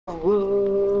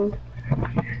Ooh,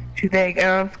 she think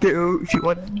I'm cute. She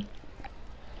wanna.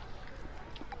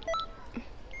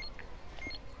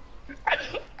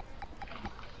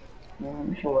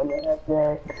 She wanna have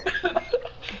sex.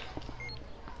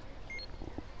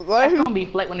 That's gonna be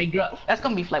flat when they grow. That's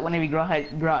gonna be flat whenever he grow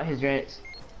out his dreads.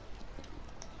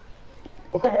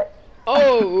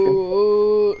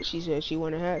 Oh, she said she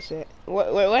wanna have sex.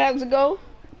 What has to go?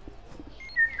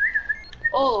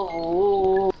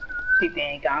 Oh, she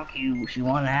think I'm cute. She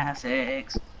wanna have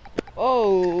sex.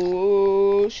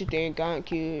 Oh, she think I'm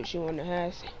cute. She wanna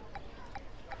have sex.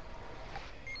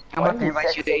 I'm about to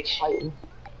invite you, H.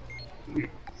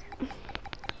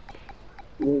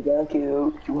 You got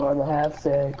cute. She wanna have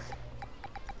sex.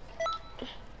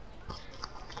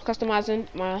 Customizing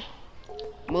my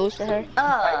moves for her.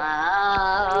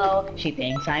 Oh, she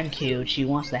thinks I'm cute. She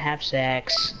wants to have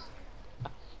sex.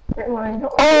 Oh,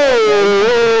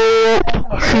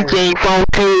 she thinks I'm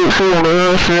cute. She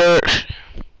wanna have sex.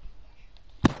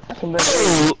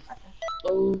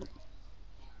 Oh.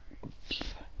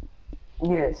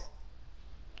 Yes.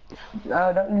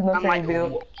 Don't use no same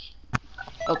build.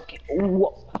 Okay.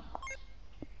 You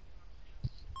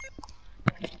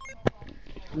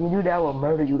do that, I will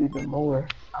murder you even more.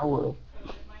 I will.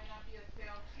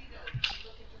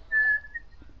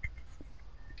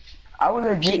 I would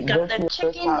legit She got the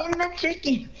chicken in the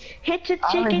chicken. Hit your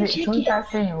chicken, chicken.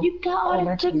 You got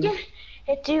the chicken.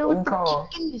 Hit you with the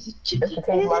chicken. Is it chicken? Is it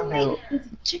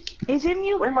chicken? Is it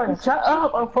you? Wait a minute, shut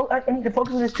up. I need to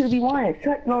focus on this 2v1.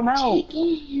 Shut your mouth.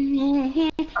 Chicken. I'm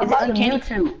Is it about to uncanny? mute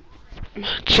you.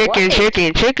 Chicken,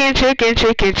 chicken, chicken, chicken,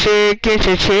 chicken,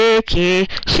 chicken, chicken.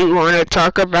 She wanna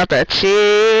talk about the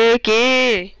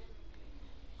chicken.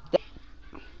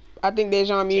 I think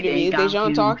Dejan muted me. Is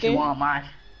Dejan talking? She want mine.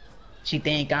 She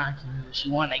think I'm cute. She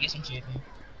wanna get some chicken.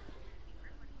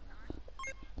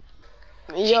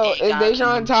 Yo, is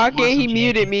Dejan talking? He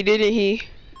muted me, didn't he?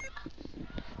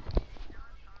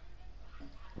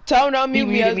 Tell him don't mute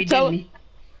me.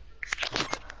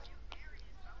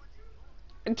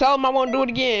 Tell him I won't do it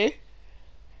again.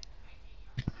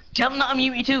 Tell him not to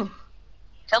mute me too.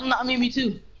 Tell him not to mute me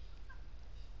too.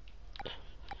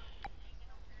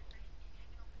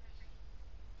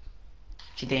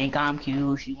 She think I'm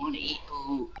cute. She wanna eat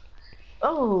food.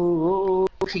 Oh,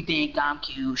 she think I'm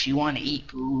cute. She wanna eat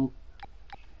food.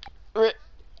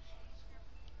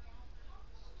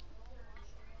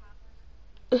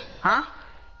 Huh?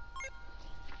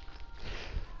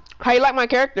 How you like my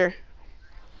character?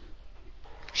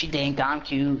 She think I'm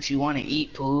cute. She wanna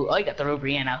eat food. Oh, you got the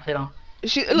Robrienne outfit on.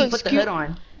 She you looks put the cute. hood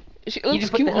on. She looks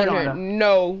cute on her.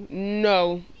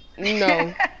 No.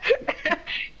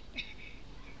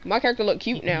 My character look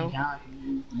cute now.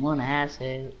 Wanna ass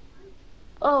it.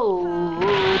 Oh.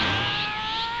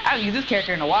 I haven't used this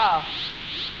character in a while.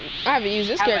 I haven't used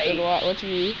this character in a while. What you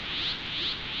mean?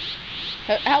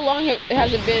 How long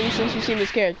has it been since you've seen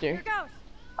this character?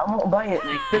 I won't buy it.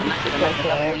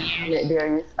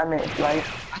 Darius. I meant like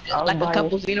a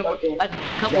couple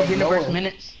Xenoverse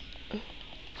minutes.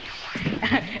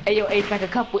 Hey yo, H, like a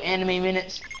couple anime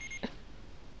minutes.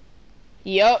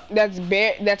 Yup, that's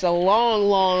a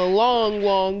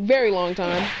long, very long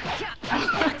time.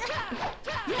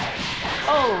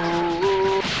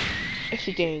 Oh.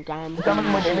 She think I'm Here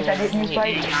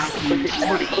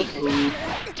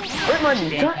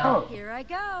I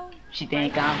go. She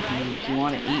think I'm cute. She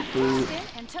wanna eat food.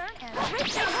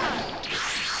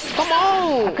 Come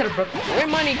on! Red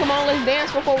money, come on, let's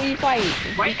dance before we fight.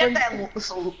 Right at that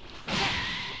so.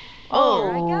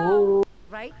 Oh.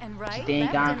 Right and right. She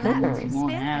think I'm cute. She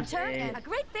wanna have sex. A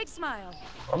great big smile.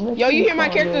 Yo, you hear my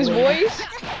character's voice?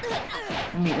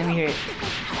 Let me hear it.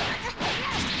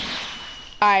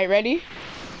 Alright, ready?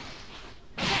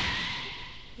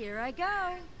 Here I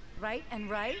go. Right and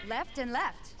right, left and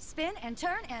left. Spin and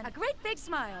turn and a great big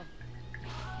smile.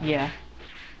 Yeah.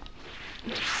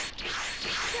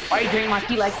 Why are you draining my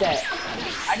key like that?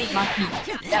 I need my key.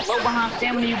 That low behind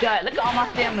stamina you got. Look at all my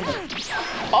stamina.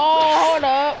 Oh, hold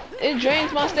up. It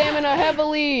drains my stamina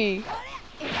heavily.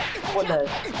 What does?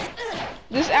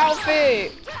 This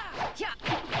outfit.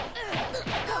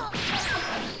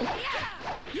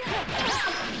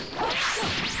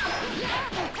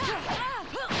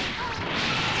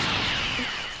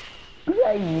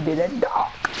 Yeah, you did a dog.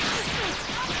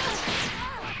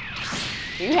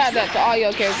 You have that to all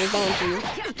your characters, don't you?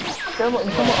 Come on.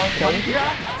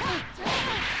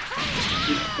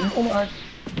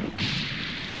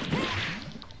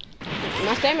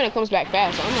 My stamina comes back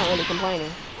fast, so I'm not really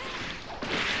complaining.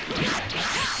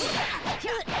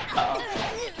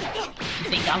 She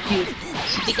think I'm cute.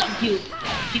 She think I'm cute.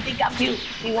 She think I'm cute.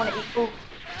 She wanna eat food.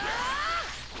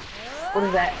 What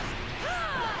is that?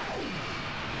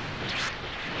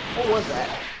 What was that?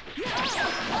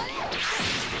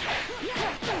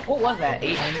 What was that,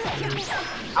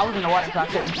 Aiden? I was in the water, so I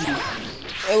couldn't see.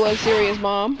 It was serious,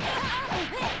 Mom.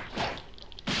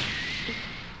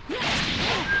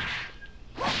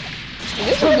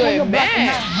 This is a good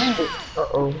match.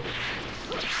 Uh-oh.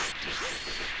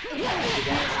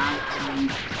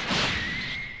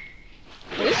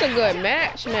 This is a good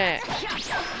match.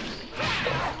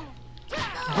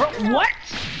 Bro, what?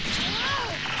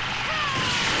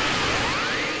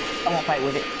 I won't fight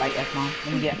with it. Fight F-Mom.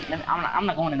 I'm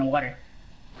not going in the water.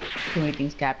 Too many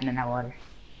things happening in that water.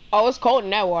 Oh, it's cold in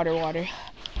that water. Hold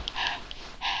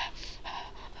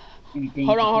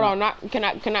on.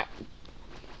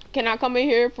 Can I come in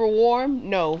here for warm?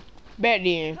 No. Bad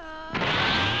then.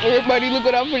 Everybody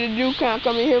looking up for the dude. Can I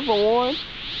come in here for warm?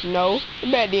 No.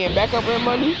 Bad then. Back up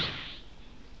everybody.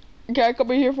 Can I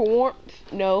come in here for warmth?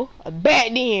 No.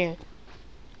 Bad then. Here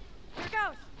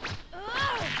goes.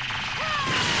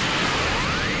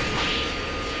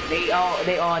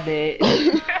 They all did.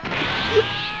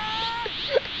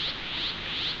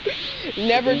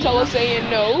 Never tell us saying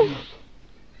no.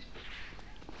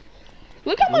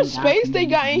 Look how much space they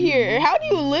got in here. How do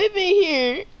you live in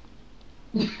here?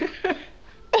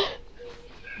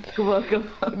 Come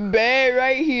on. Bed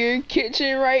right here,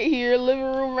 kitchen right here, living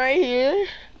room right here.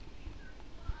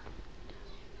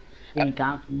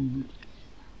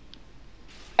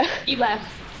 Key blast.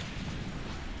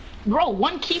 Bro,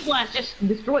 one key blast just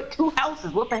destroyed 2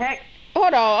 houses. What the heck?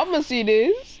 Hold on, I'm gonna see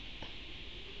this.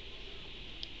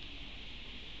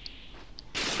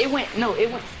 It went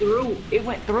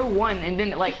through one, and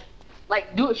then like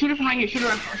shoot it from right here, shoot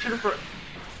it for,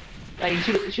 like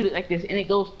shoot it like this, and it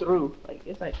goes through, like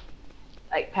it's like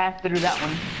pass through that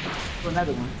one to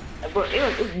another one. Like, bro,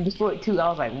 it destroyed 2. I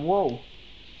was like, whoa.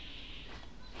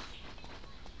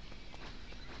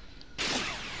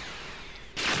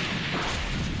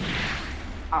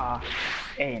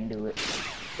 It didn't do it.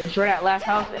 Destroy that last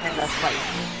house, and then let's fight.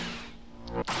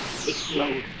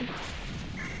 Explode.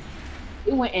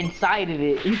 It went inside of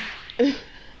it.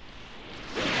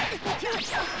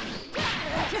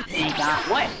 And got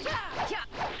what?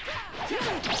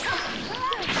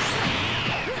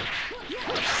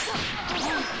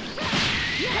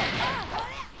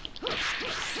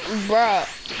 Bruh.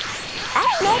 I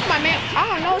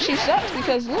don't know if she sucks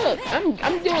because look,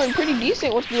 I'm doing pretty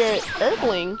decent with your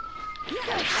Earthling.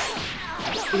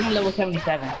 You're level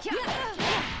 77.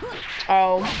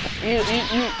 Oh,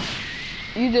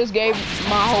 you just gave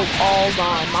my hope all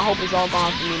gone. My hope is all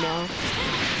gone for me now.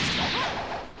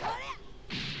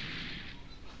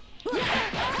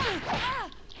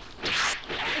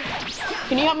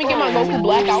 Can you help me get my Goku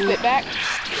Black outfit back?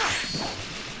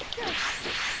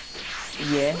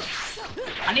 Yeah.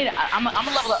 I'm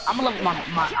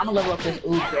gonna level up this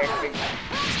ooze character.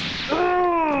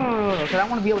 Cause I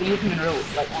wanna be able to use him in a row,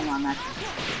 like online matches.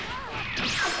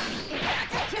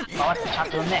 Oh, I can chop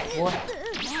to the neck, boy.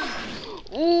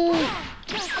 Ooh.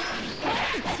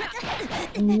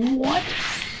 What?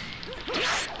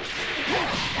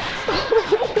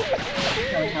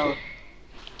 No.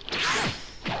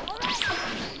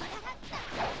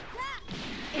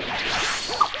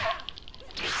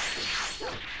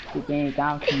 You can't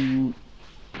count to.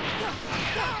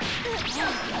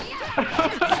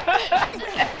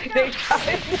 They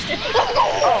tried.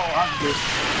 Oh, I'm good.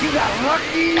 You got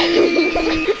lucky.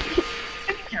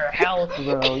 Your health,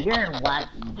 bro. You're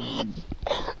lucky.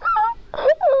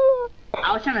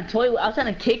 I was trying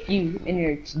to kick you in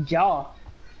your jaw.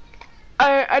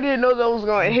 I didn't know that was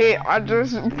gonna hit. I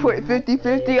just put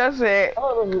 50-50. I said,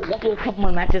 oh, let's do a couple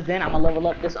more matches. Then I'm gonna level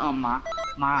up this my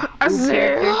I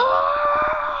said, character.